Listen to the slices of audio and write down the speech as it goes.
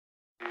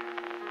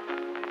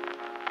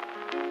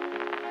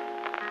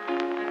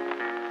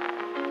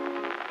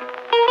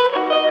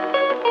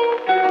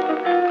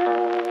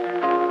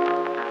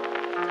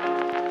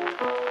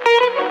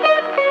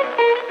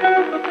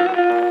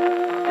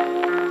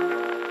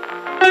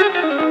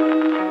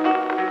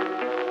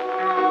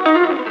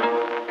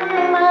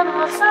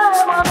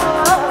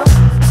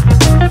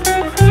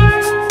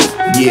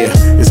Yeah,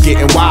 it's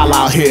getting wild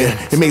out here.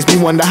 It makes me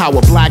wonder how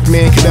a black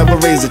man could ever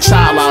raise a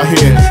child out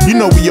here. You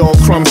know we all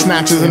crumb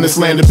snatchers in this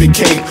land of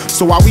decay.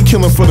 So why we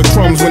killing for the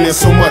crumbs when there's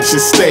so much at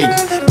stake?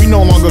 We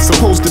no longer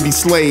supposed to be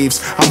slaves.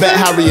 I bet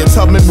Harriet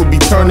Tubman would be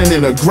turning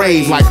in a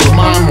grave like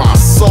remind my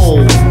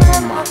soul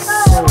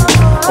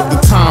of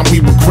the time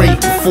we were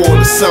great before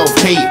the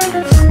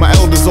self-hate. My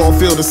elders all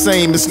feel the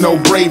same, it's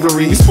no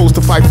bravery. You're supposed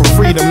to fight for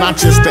freedom, not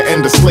just the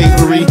end of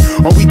slavery.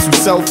 Are we too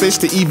selfish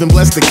to even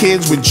bless the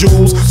kids with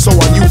jewels? So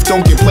our youth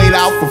don't get played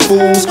out for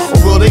fools?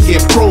 Or will they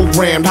get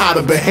programmed how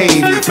to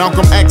behave?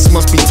 Malcolm X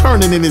must be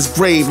turning in his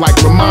grave like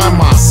remind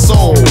my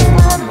soul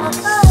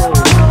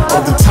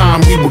of the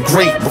time we were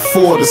great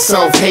before the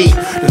self-hate.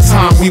 The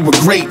time we were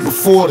great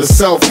before the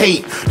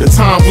self-hate. The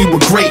time we were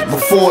great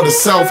before the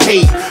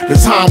self-hate. The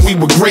time we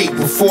were great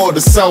before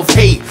the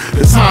self-hate.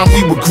 The time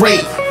we were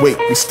great. Wait,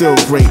 we still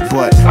great,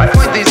 but I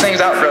point these things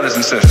out, brothers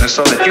and sisters,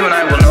 so that you and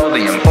I will know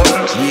the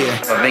importance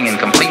of being in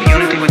complete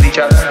unity with each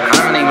other,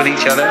 harmony with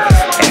each other,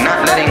 and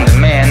not letting the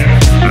man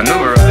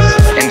maneuver us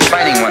in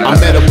fighting one another. I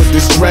met up with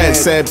this dread,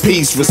 said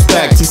peace,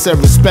 respect. He said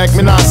respect,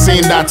 man, I ain't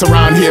seen that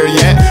around here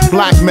yet.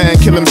 Black man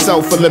kill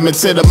himself for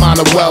limited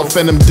amount of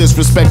wealth, and I'm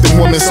disrespecting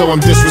women, so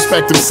I'm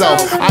disrespecting himself.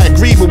 I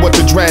agree with what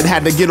the dread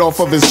had to get off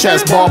of his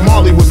chest. Bob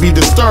Marley would be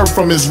disturbed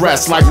from his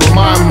rest, like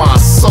remind my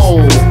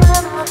soul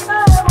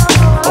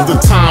of the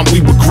time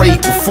we were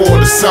great before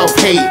the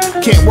self-hate.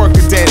 Can't work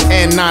a dead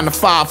end 9 to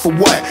 5 for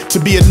what? To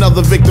be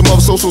another victim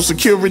of social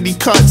security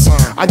cuts?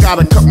 I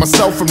gotta cut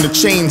myself from the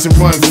chains and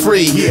run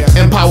free.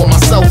 Empower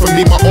myself and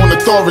be my own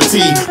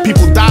authority.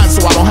 People died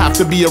so I don't have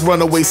to be a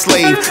runaway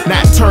slave.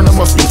 Nat Turner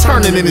must be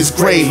turning in his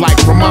grave like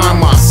remind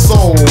my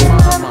soul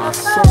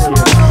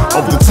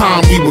of the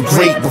time we were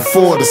great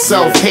before the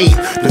self-hate.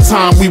 The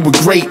time we were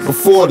great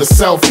before the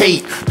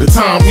self-hate. The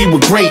time we were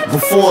great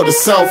before the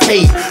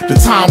self-hate. The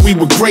time we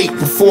were great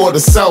before the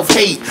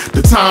self-hate.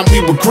 The time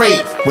we were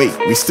great. Wait,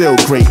 we still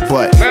great,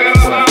 but let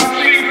us now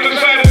seek to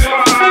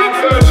satisfy our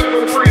thirst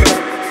for freedom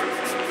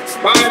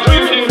by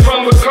drinking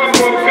from the cup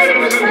of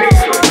bitterness and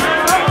hatred.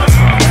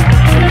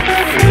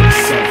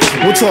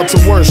 we're taught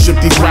to worship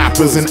these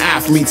rappers and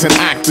athletes and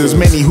actors,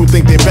 many who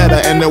think they're better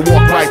and they'll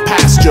walk right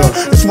past you.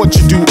 It's what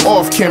you do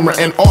off camera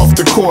and off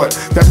the court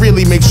that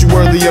really makes you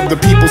worthy of the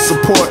people's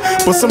support.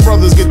 But some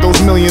brothers get those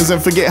millions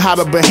and forget how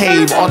to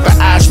behave. Arthur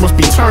Ashe must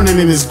be turning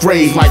in his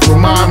grave like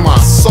remind my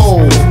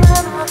soul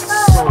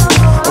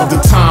of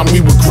the time we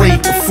were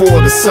great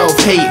before the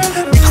self-hate.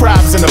 We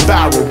crabs in a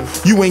barrel,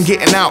 you ain't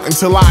getting out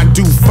until I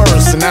do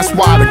first, and that's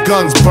why the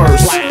guns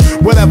burst.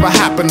 Whatever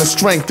happened to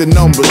strength in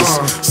numbers?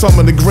 Some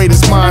of the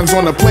greatest minds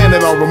on the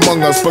planet are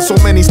among us, but so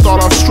many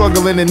start off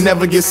struggling and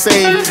never get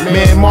saved.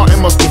 Man,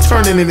 Martin must be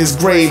turning in his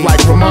grave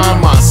like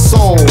remind my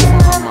soul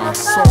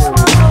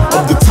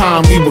of the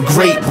time we were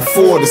great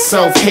before the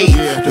self-hate.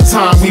 The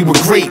time we were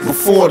great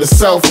before the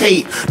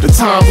self-hate. The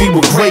time we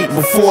were great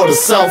before the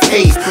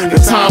self-hate.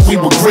 The time we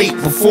were great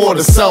before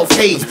the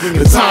self-hate.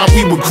 The time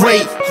we were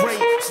great.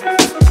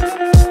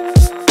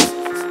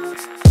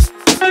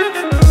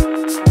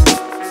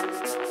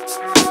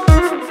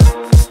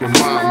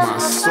 Remind my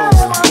soul,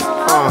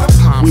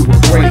 we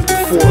were great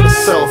before the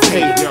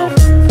self-hate, yo.